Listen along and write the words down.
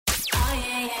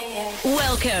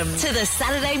Welcome to the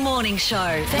Saturday morning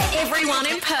show for everyone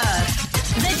in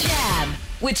Perth. The Jam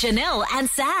with Janelle and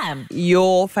Sam.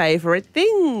 Your favourite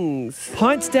things.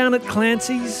 Pints down at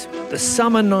Clancy's, the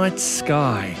summer night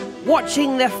sky.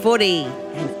 Watching the footy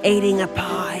and eating a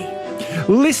pie.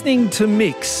 Listening to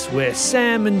Mix, where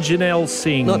Sam and Janelle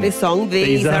sing. Not this song.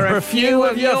 These are a few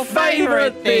of your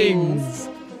favourite things.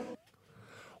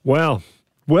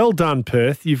 Well done,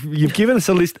 Perth. You've given us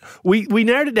a list. We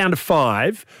narrowed it down to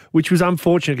 5, which was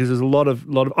unfortunate because there's a lot of.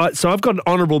 So I've got an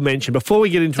honourable mention before we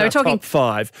get into our top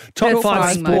 5. Top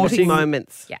 5 sporting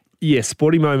moments. Yeah. Yes,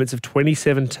 sporting moments of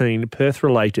 2017, Perth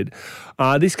related.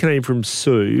 This came from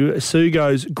Sue. Sue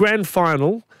goes, grand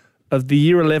final of the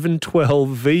Year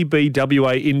 11-12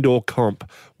 VBWA indoor comp,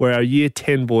 where our Year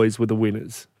 10 boys were the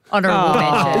winners. Honourable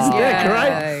mention. Isn't that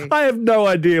great? I have no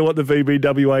idea what the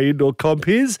VBWA indoor comp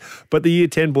is, but the Year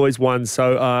 10 boys won.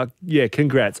 So,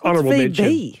 congrats. Honourable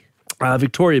mention.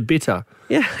 Victoria Bitter.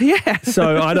 Yeah.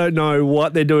 So I don't know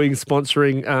what they're doing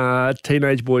sponsoring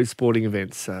teenage boys sporting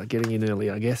events. Getting in early,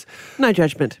 I guess. No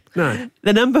judgment. No.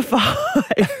 The number 5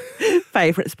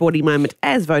 favourite sporting moment,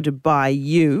 as voted by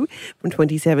you from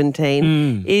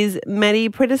 2017, is Maddie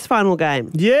Prittis' final game.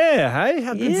 Yeah, hey?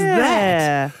 How good's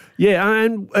that? Yeah,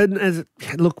 and as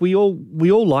look, we all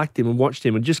liked him and watched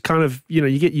him and just kind of,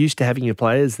 you get used to having your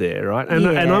players there, right? And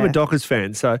I'm a Dockers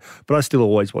fan, but I still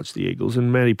always watch the Eagles.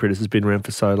 And Matty Prittis has been around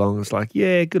for so long. It's like,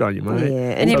 yeah, good on you, mate.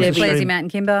 Yeah, and he plays him out in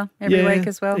Kimber every week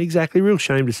as well. Exactly. Real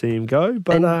shame to see him go,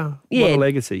 but what a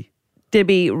legacy.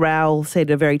 Debbie Rowell said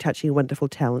a very touching, wonderful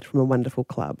talent from a wonderful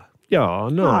club. Yeah,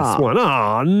 nice one.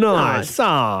 Oh, nice.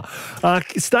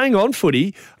 Staying on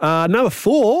footy, number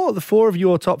 4, the 4 of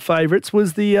your top favourites,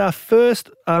 was the first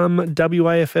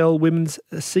WAFL women's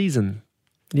season.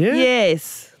 Yeah?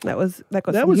 Yes. That was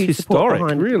huge historic,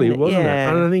 behind, really, wasn't it? Yeah.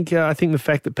 And I think the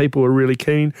fact that people were really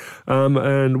keen,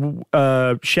 and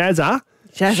Shazza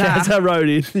wrote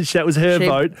in. That was her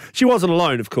vote. She wasn't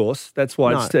alone, of course. That's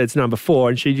why it's number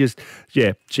 4. And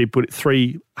she put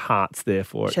 3 hearts there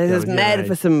for it. She's mad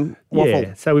for some waffle.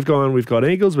 Yeah. So we've got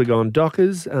Eagles, we've gone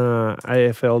Dockers,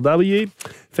 AFLW.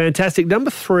 Fantastic. Number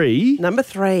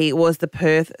 3 was the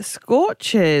Perth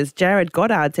Scorchers. Jared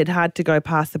Goddard said hard to go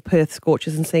past the Perth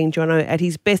Scorchers and seeing Jono at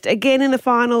his best again in the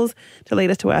finals to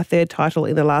lead us to our 3rd title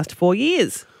in the last 4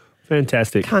 years.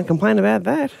 Fantastic. Can't complain about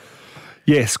that.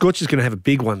 Yeah, Scorch is going to have a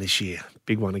big one this year.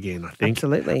 Big one again, I think.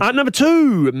 Absolutely. Number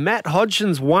 2, Matt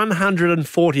Hodgson's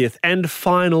 140th and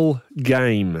final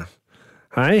game.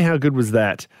 Hey, how good was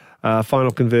that?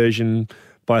 Final conversion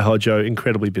by Hodjo,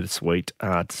 incredibly bittersweet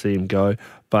to see him go.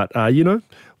 But,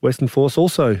 Western Force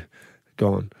also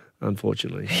gone,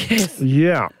 unfortunately. Yes.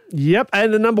 Yeah. Yep.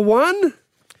 And the number 1?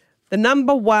 The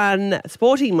number 1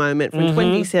 sporting moment from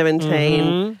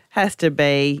 2017 has to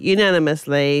be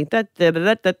unanimously. 10 weeks ago, they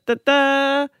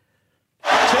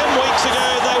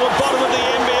were bottom of the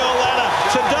NBL ladder.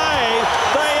 Today,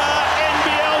 they are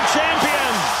NBL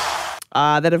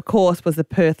champions. That, of course, was the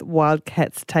Perth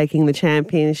Wildcats taking the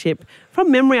championship. From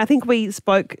memory, I think we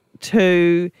spoke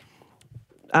to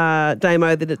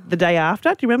Damo the day after.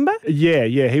 Do you remember?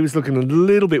 Yeah. He was looking a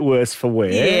little bit worse for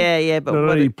wear. Yeah. But not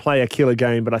only play a killer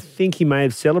game, but I think he may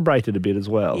have celebrated a bit as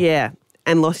well. Yeah,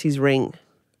 and lost his ring.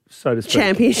 So to speak.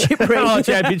 Championship ring.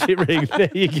 Championship ring. There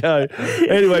you go.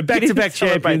 Anyway, back-to-back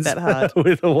champions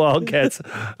with the Wildcats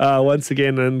once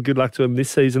again, and good luck to them this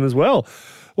season as well.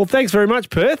 Well, thanks very much,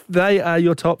 Perth. They are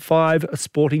your top 5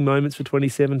 sporting moments for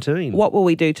 2017. What will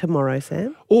we do tomorrow,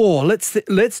 Sam? Oh,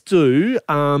 let's do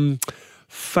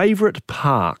favourite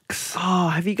parks. Oh,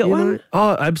 have you got one?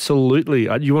 Oh, absolutely.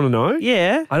 You want to know?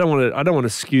 Yeah. I don't want to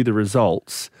skew the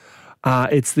results.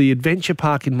 It's the Adventure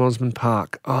Park in Mosman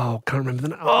Park. Oh, can't remember the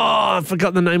name. Oh, I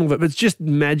forgot the name of it. But it's just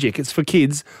magic. It's for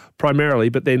kids primarily,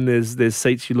 but then there's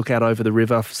seats you look out over the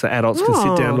river so adults can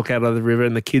sit down, look out over the river,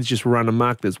 and the kids just run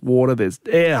amok. There's water.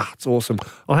 It's awesome.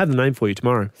 I'll have the name for you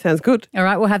tomorrow. Sounds good. All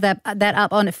right, we'll have that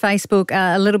up on Facebook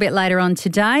a little bit later on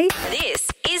today. This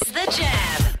is The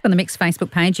Jam. On the Mix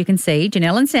Facebook page, you can see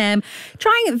Janelle and Sam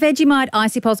trying Vegemite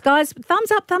Icy Pods. Guys,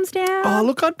 thumbs up, thumbs down. Oh,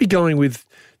 look, I'd be going with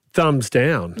thumbs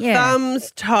down. Yeah.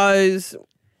 Thumbs, toes,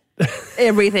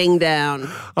 everything down.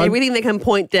 Everything that can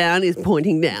point down is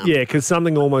pointing down. Yeah, because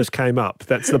something almost came up.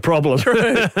 That's the problem.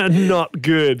 Not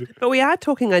good. But we are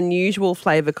talking unusual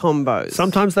flavour combos.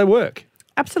 Sometimes they work.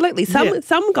 Absolutely.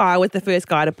 Some guy was the first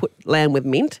guy to put lamb with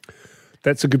mint.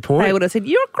 That's a good point. They would have said,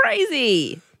 "You're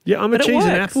crazy." Yeah, I'm a But it cheese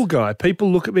and works. apple guy.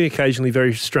 People look at me occasionally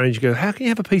very strange and go, how can you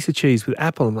have a piece of cheese with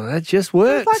apple? I'm like, that just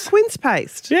works. It's like quince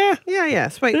paste. Yeah. Yeah.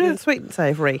 Sweet and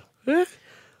savoury. Yeah.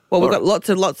 Well, we've got lots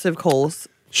of calls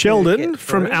Sheldon get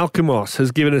from through. Alkimos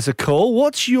has given us a call.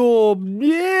 What's your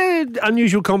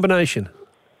unusual combination?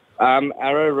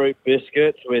 Arrowroot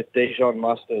biscuits with Dijon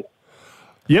mustard.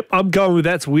 Yep, I'm going with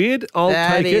that's weird. I'll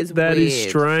That take is it. That is weird.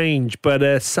 strange,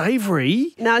 but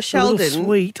savoury. Now, a little Sheldon,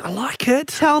 sweet. I like it.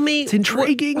 Tell me, It's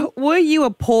intriguing. Were you a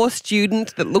poor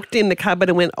student that looked in the cupboard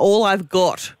and went, all I've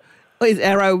got is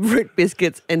arrowroot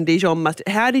biscuits and Dijon mustard?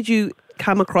 How did you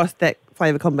come across that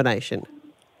flavour combination?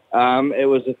 It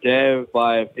was a dare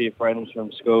by a few friends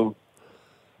from school.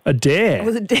 A dare. It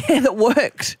was a dare that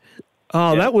worked.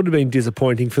 Oh, that would have been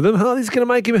disappointing for them. Oh, this is going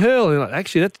to make him hurl. And you're like,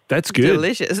 actually, that's good.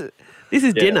 Delicious. This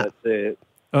is Yeah, dinner. that's it.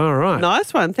 All right.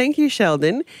 Nice one. Thank you,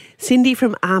 Sheldon. Cindy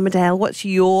from Armidale, what's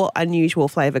your unusual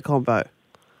flavour combo?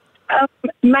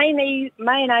 Mayonnaise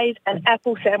and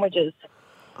apple sandwiches.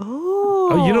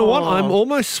 Oh, you know what? I'm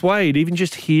almost swayed even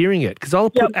just hearing it because I'll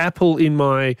put apple in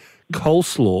my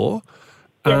coleslaw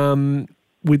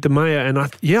with the mayo, and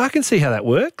I can see how that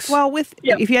works. Well,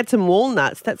 if you had some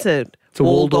walnuts, that's a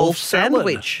Waldorf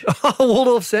sandwich. Oh,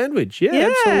 Waldorf sandwich. Yeah,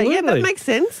 absolutely. Yeah, that makes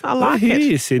sense. I I like hear it.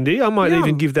 you, Cindy. I might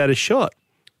even give that a shot.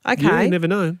 Okay. Yeah, you never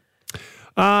know.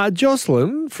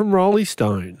 Jocelyn from Rolly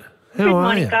Stone. How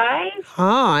are you? guys.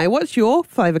 Hi, what's your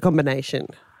flavour combination?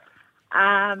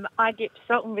 I dip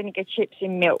salt and vinegar chips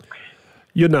in milk.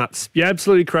 You're nuts. You're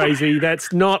absolutely crazy.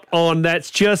 That's not on. That's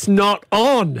just not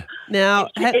on. Now,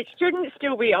 It shouldn't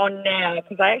still be on now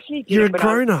because I actually did You're it a when I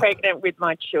was grown-up. pregnant with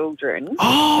my children.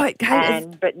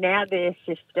 But now they're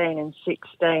 15 and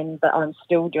 16, but I'm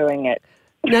still doing it.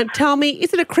 Now, tell me,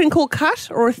 is it a crinkle cut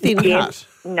or a thin cut?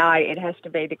 No, it has to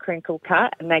be the crinkle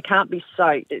cut, and they can't be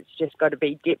soaked. It's just got to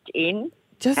be dipped in,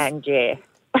 and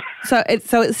So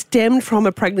it stemmed from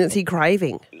a pregnancy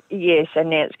craving. Yes, and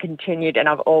now it's continued, and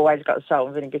I've always got salt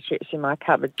and vinegar chips in my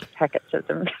cupboard, packets of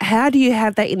them. How do you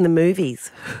have that in the movies?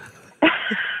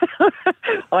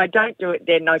 I don't do it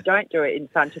then. I don't do it in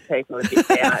front of people a bit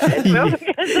now as well.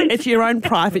 It's your own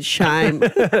private shame.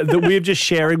 That we're just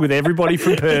sharing with everybody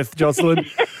from Perth, Jocelyn.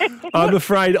 I'm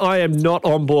afraid I am not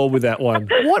on board with that one.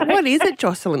 What is it,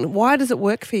 Jocelyn? Why does it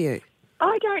work for you?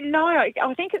 I don't know. I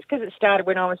think it's because it started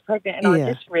when I was pregnant, and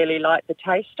I just really like the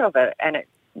taste of it. And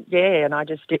and I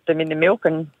just dip them in the milk,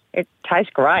 and it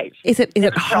tastes great. Is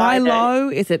it high low?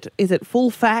 Is it full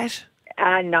fat?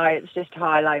 No, it's just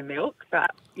high-low milk, but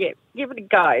yeah, give it a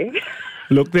go.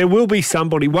 Look, there will be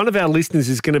somebody, one of our listeners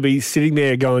is going to be sitting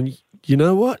there going, you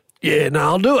know what? Yeah, no,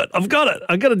 I'll do it. I've got it.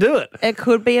 I've got to do it. It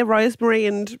could be a rosemary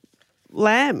and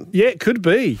lamb. Yeah, it could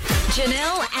be.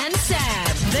 Janelle and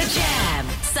Sam, The Jam.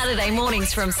 Saturday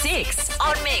mornings from 6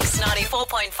 on Mix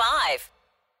 94.5.